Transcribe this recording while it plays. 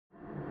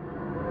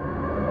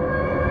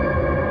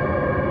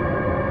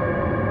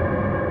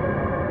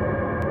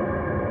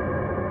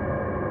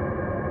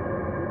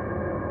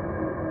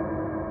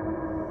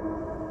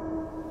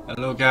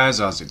Hello guys,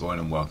 how's it going,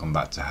 and welcome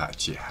back to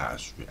Hatchet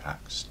Has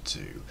Reacts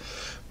 2.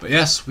 But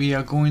yes, we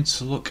are going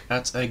to look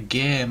at a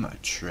game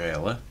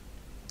trailer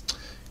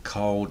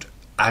called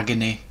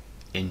Agony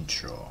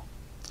Intro.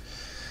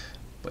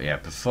 But yeah,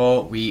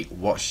 before we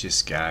watch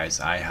this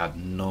guys, I had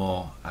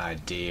no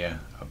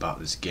idea about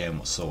this game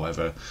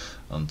whatsoever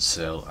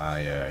until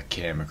I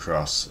came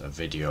across a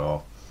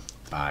video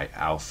by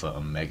Alpha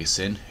and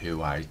Megasin,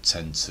 who I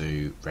tend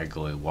to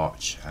regularly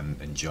watch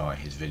and enjoy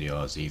his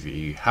videos. If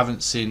you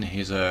haven't seen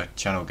his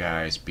channel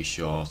guys, be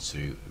sure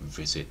to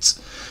visit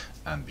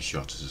and be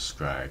sure to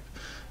subscribe,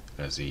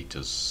 as he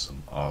does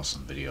some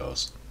awesome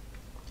videos,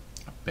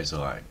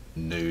 basically like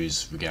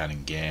news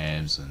regarding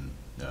games and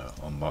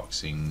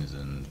unboxings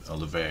and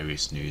other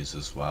various news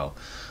as well.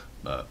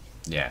 But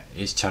yeah,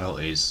 his channel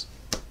is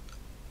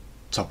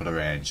top of the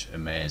range,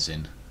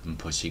 amazing, and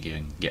plus you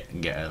can get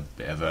a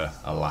bit of a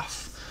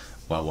laugh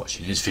while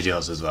watching his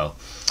videos as well.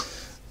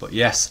 But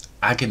yes,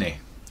 Agony,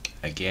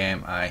 a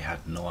game I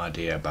had no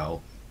idea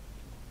about,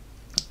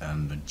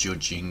 and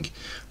judging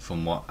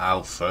from what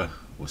Alpha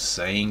was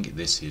saying,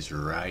 this is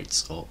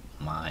right up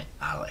my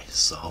alley,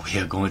 so we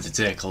are going to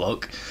take a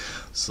look.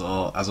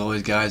 So as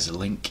always guys, the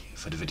link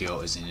for the video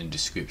is in the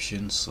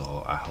description,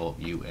 so I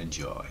hope you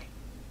enjoy.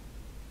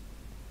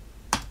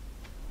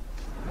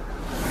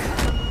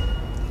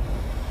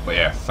 But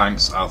yeah,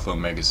 thanks Alpha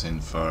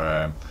Megasin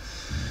for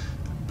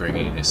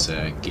bringing this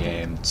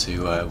game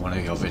to one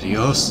of your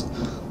videos.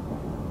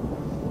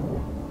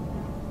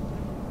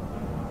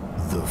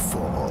 The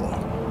Fall.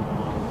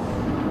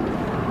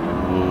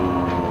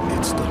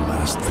 It's the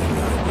last thing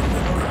I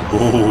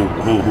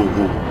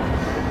remember.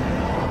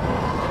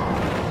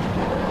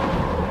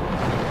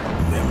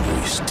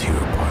 Memories tear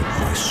apart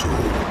my soul.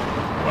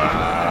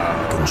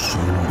 Wow.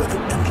 Consumed by the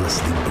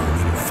endlessly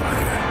burning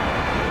fire.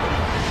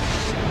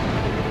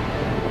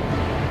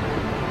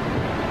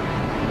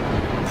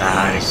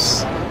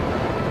 Nice.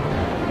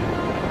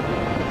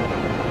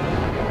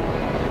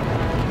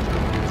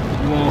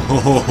 Whoa.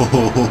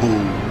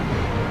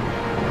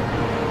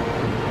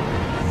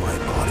 My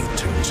body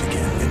turns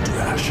again into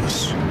ashes,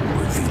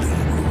 revealing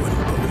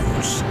ruined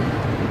bones.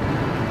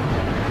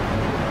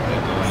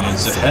 Going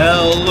into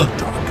hell. The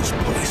darkest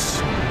place,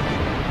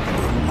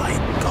 where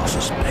light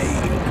causes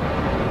pain,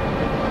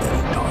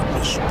 and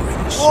darkness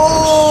brings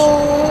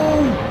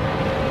solace.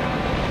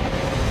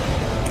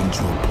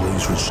 Into a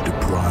place which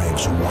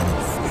deprives one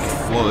of faith.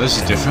 Whoa, this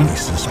is different.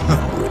 Erases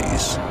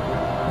memories,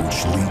 which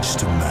leads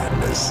to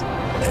madness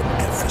and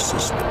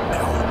emphasizes the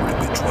boundary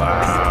between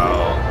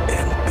people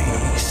and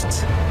beasts.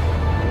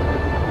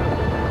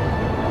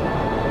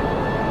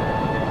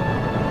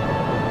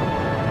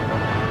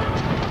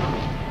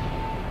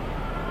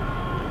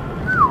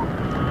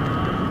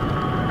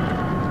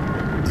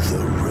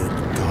 The Red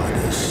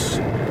Goddess,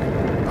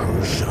 her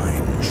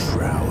shine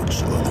shrouds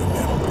other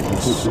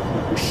memories.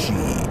 She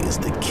is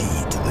the key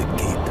to the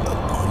gate of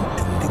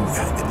unending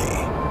agony.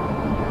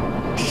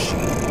 She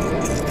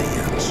is the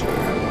answer.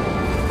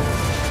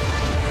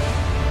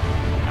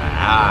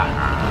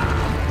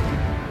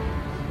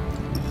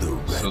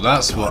 So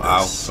that's what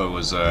Alpha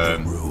was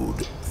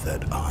road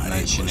that I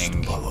mentioning.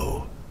 must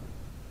follow.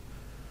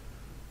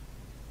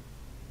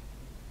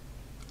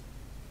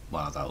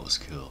 Wow, that looks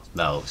cool.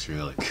 That looks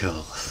really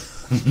cool.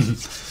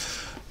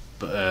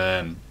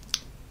 But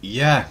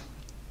yeah,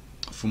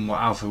 from what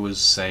Alpha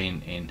was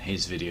saying in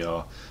his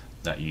video,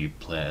 that you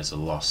play as a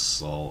lost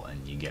soul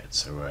and you get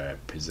to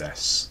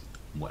possess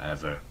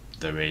whatever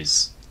there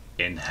is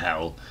in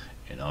hell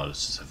in order to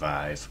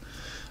survive.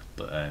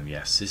 But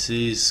yes, this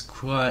is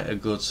quite a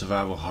good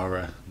survival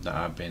horror that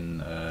I've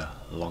been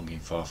longing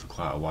for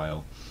quite a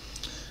while.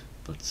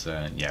 But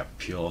yeah,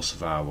 pure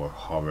survival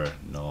horror,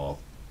 not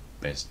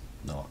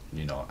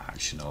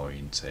action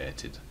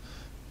orientated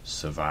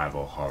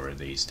survival horror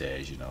these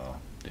days.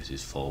 This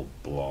is full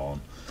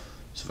blown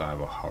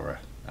survival horror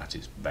at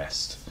its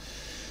best.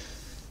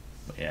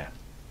 But yeah,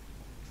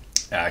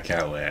 I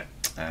can't wait.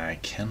 I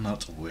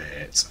cannot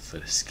wait for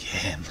this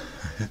game.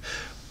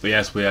 But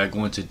yes, we are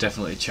going to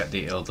definitely check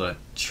the other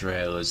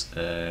trailers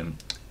in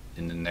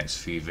the next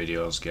few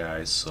videos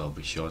guys, so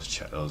be sure to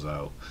check those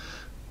out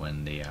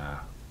when they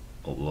are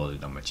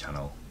uploaded on my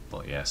channel.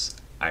 But yes,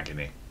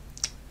 Agony,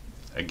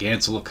 again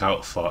to look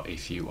out for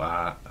if you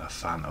are a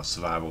fan of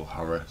survival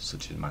horror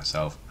such as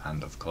myself,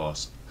 and of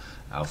course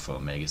Alpha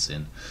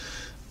Megasin.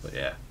 But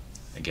yeah,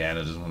 again,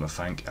 I just want to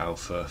thank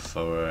Alpha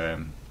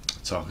for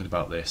talking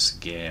about this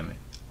game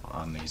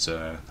on his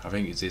I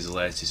think it's his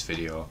latest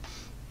video.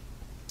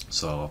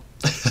 So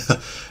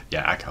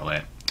yeah, I can't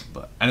wait.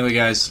 But anyway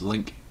guys,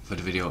 link for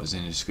the video is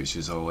in the description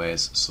as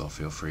always, so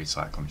feel free to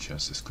like, comment, share,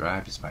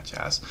 subscribe. It's my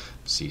Jazz.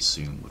 See you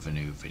soon with a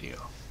new video.